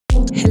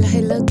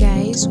Hello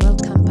guys,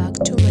 welcome back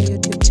to my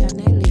YouTube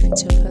channel. If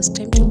it's your first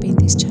time to be in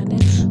this channel,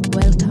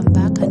 welcome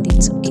back. And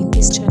it's in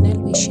this channel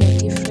we share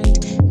different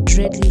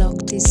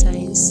dreadlock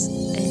designs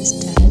and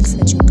styles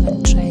that you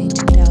can try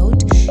it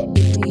out.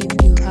 If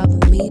you have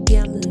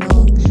medium,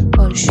 long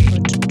or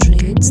short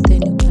dreads,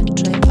 then you can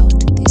try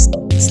out these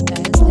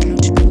styles. They're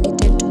not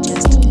limited to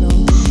just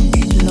long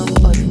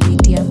or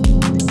medium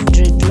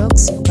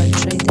dreadlocks. You can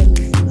try them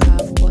if you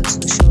have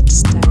also short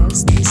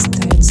styles. These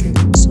styles, they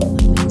look so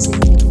amazing,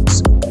 they look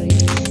so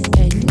great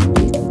and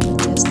unique. You can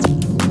just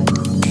look at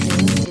them.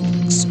 They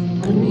look so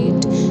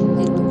great,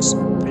 they look so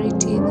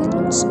pretty, they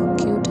look so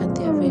cute, and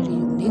they are very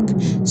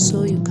unique.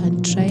 So you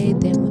can try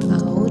them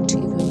out if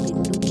you've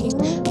been looking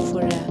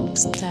for a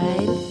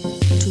style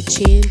to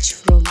change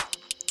from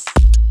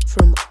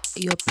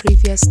your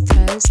previous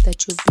styles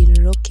that you've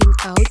been rocking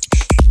out.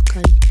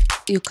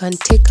 You can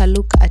take a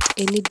look at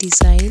any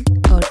design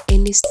or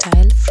any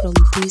style from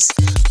this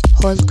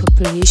whole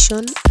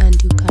corporation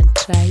and you can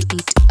try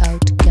it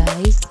out,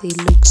 guys. They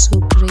look so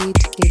great,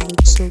 they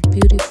look so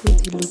beautiful,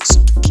 they look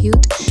so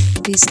cute.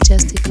 Please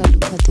just take a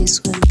look at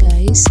this one,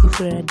 guys. If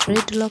you're a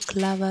dreadlock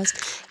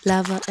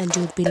lover and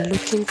you've been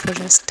looking for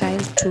a style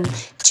to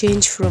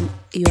change from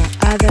your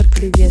other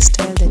previous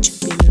style that you've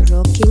been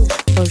rocking,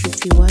 or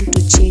if you want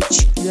to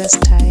change your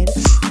style,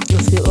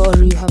 or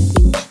you have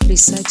been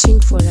researching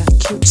for a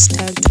cute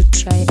style to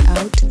try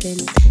out, then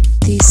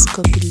this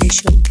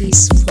combination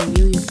is for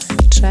you. You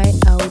can try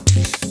out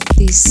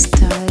these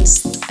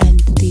styles and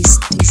these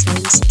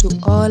designs. To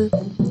all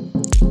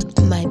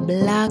my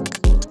black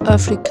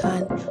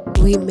African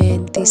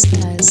women, these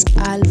styles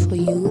are for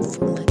you.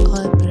 For my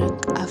all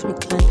black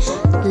African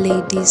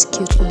ladies,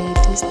 cute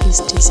ladies, these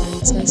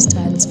designs and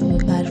styles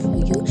are for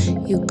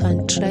you. You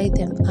can try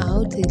them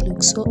out, they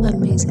look so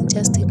amazing.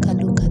 Just take a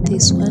look at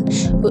this one.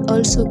 We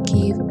also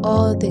give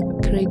all the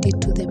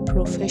credit to the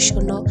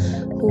professional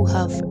who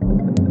have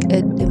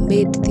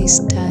made these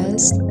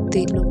styles.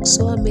 They look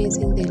so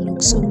amazing, they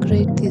look so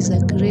great. These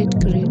are great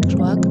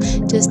work.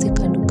 Just take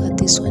a look at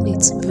this one.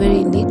 It's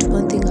very neat.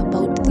 One thing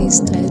about these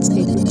styles,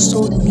 they look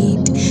so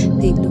neat,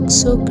 they look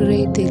so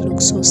great, they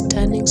look so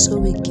stunning. So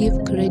we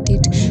give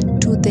credit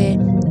to the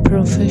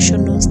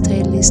professional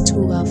stylists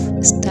who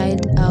have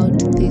styled out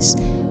these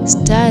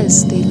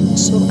styles. They look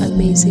so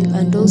amazing.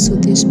 And also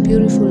these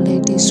beautiful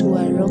ladies who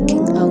are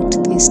rocking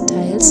out these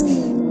styles,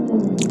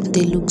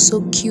 they look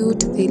so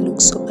cute, they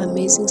look so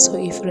amazing. So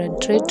if you're a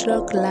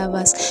dreadlock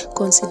lovers,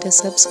 consider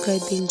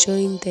subscribing,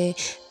 join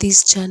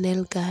this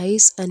channel,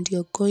 guys, and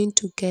you're going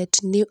to get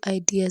new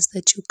ideas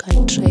that you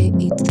can try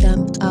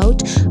them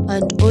out.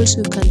 And also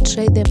you can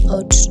try them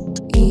out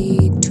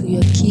to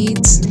your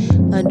kids,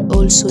 and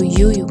also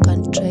you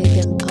can try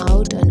them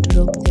out and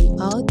rock them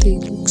out. They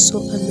look so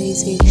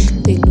amazing,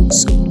 they look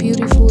so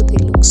beautiful, they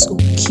look so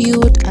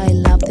cute. I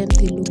love them.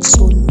 They look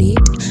so neat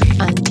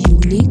and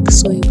unique.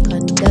 So you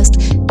can just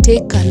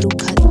take a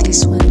look at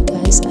this one,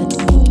 guys, and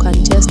you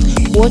can just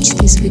watch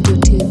this video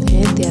till the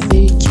end. They are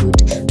very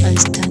cute and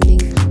stunning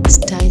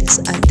styles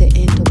at the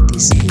end of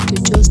this video.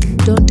 Just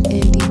don't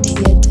end it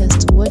here,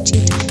 just watch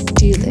it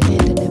till the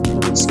end, and I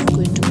promise you're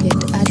going to get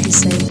a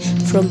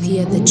design from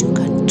here that you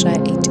can try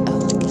it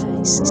out,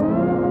 guys.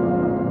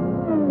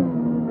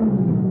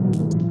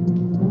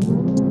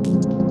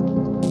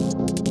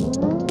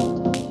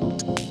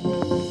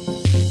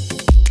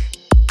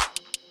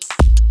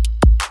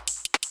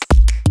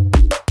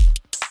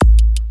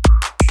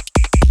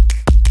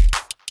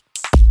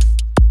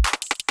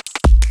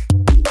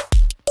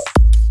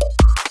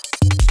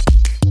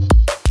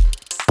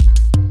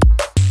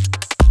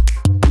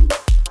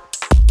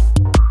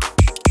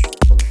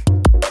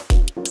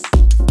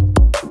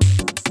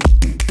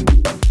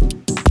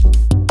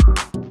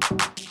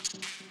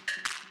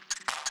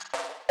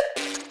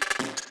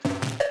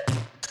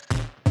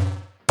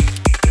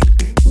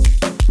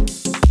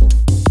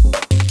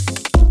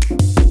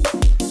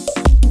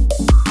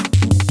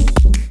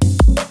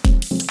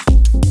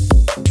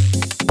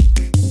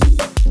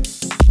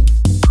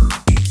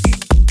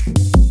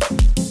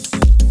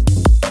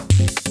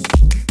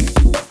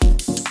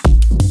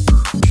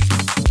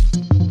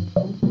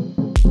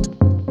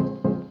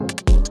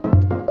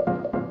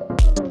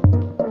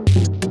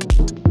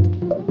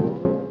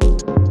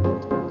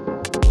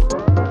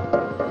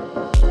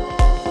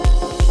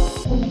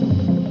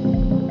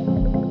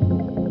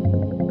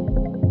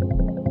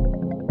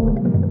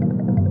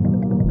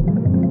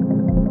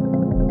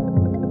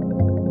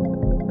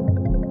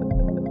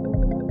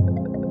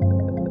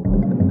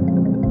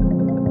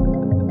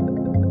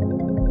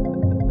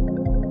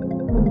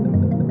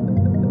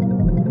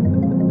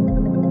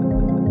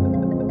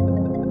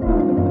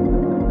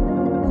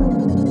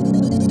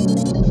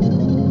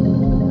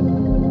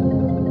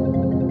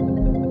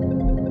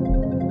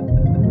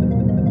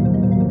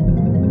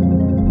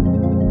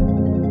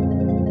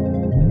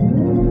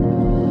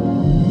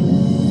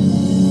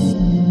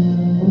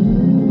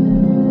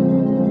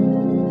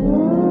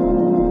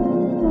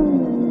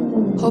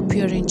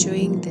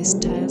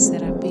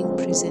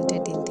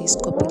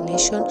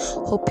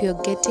 combination. Hope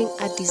you're getting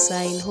a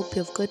design. Hope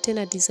you've gotten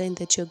a design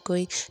that you're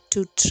going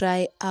to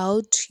try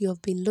out.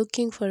 You've been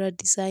looking for a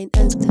design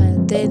and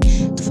style, then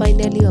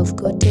finally you've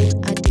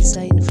gotten a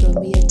design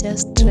from here.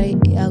 Just try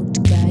it out,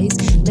 guys.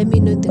 Let me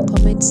know in the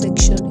comment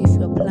section if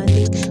you're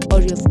planning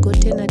or you've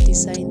gotten a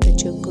design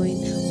that you're going,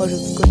 or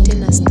you've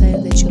gotten a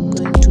style that you're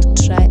going to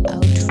try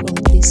out from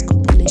this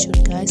compilation,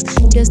 guys.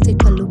 Just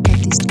take a look at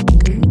this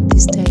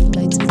style,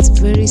 guys. It's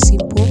very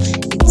simple,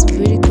 it's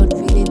very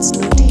convenient, it's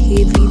not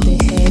heavy in the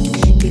head,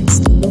 it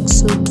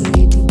looks so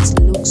great, it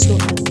looks so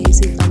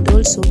amazing. And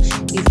also,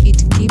 if it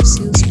gives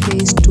you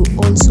space to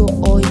also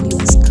oil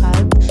your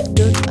scalp,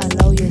 don't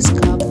allow your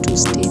scalp to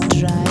stay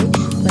dry.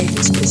 By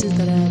these pieces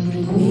that have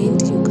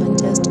remained, you can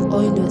just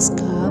oil your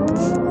scalp.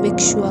 Make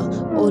sure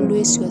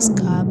always your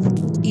scalp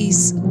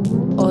is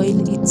oil,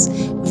 it's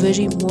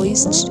very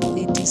moist,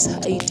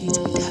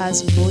 it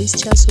has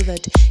moisture, so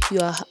that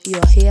your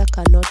hair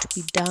cannot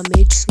be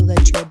damaged, so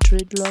that your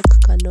dreadlock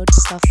cannot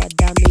suffer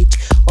damage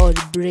or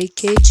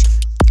breakage.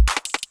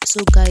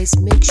 So guys,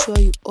 make sure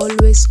you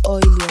always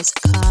oil your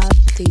scalp.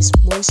 There is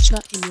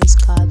moisture in your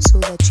scalp, so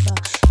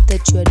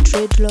that your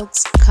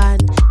dreadlocks can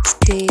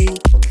stay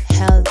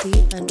healthy.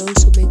 And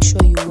also make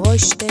sure you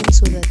wash them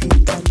so that they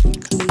can be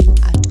clean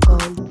at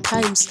all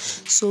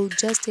times. So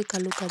just take a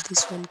look at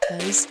this one,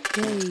 guys.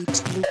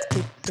 Great,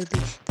 look,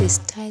 the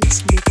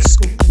styles look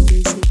so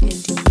amazing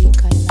and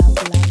unique. I love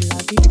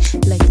it.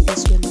 Like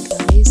this one,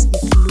 guys,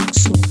 it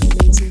looks so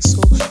amazing. So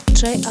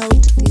try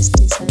out these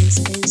designs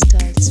and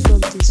styles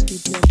from this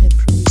video, and I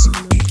promise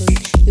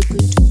you're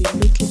going to be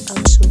looking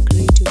out so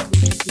great. You're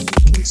going to be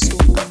looking so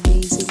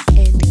amazing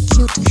and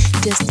cute.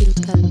 Just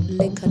take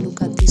a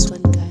look at this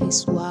one,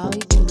 guys. Wow,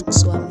 it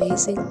looks so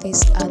amazing.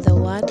 This other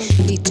one,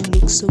 it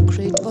looks so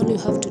great. All you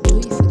have to do,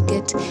 if you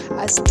get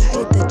a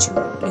style that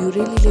you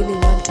really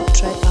want to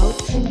try out,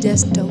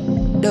 just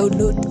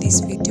download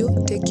this video,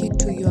 take it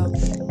to your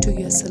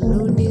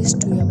salonist,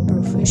 to your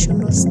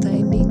professional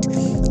stylist.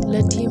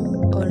 Let him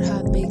or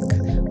her make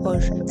or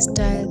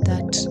style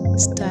that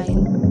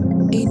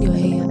style in your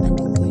hair, and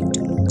you're going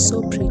to look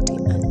so pretty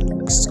and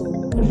look so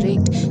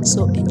great.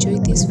 So enjoy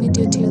this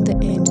video till the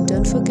end.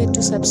 Don't forget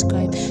to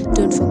subscribe,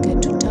 don't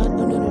forget to turn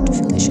on your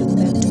notification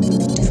bell to be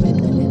notified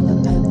whenever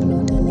I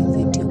upload a new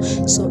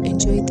video. So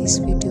enjoy this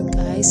video,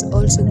 guys.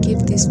 Also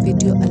give this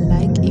video a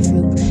like if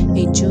you've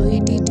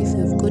enjoyed it. If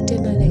you've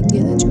gotten an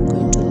idea that you're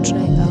going to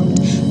try out,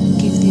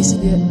 give this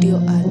video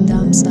a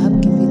thumbs up,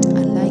 give it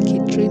a like.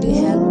 It really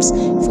helps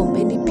for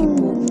many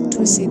people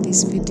to see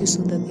this video,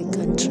 so that they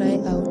can try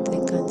out,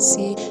 they can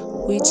see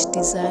which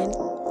design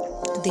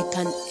they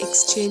can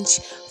exchange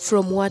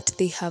from what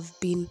they have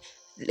been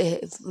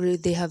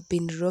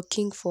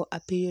rocking for a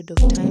period of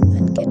time,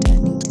 and get a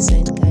new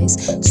design, guys.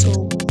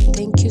 So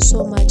thank you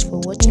so much for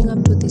watching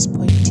up to this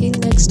point. Till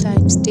next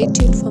time, stay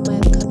tuned for my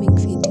upcoming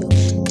video.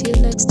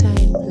 Till next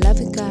time, love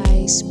you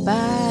guys,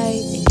 bye.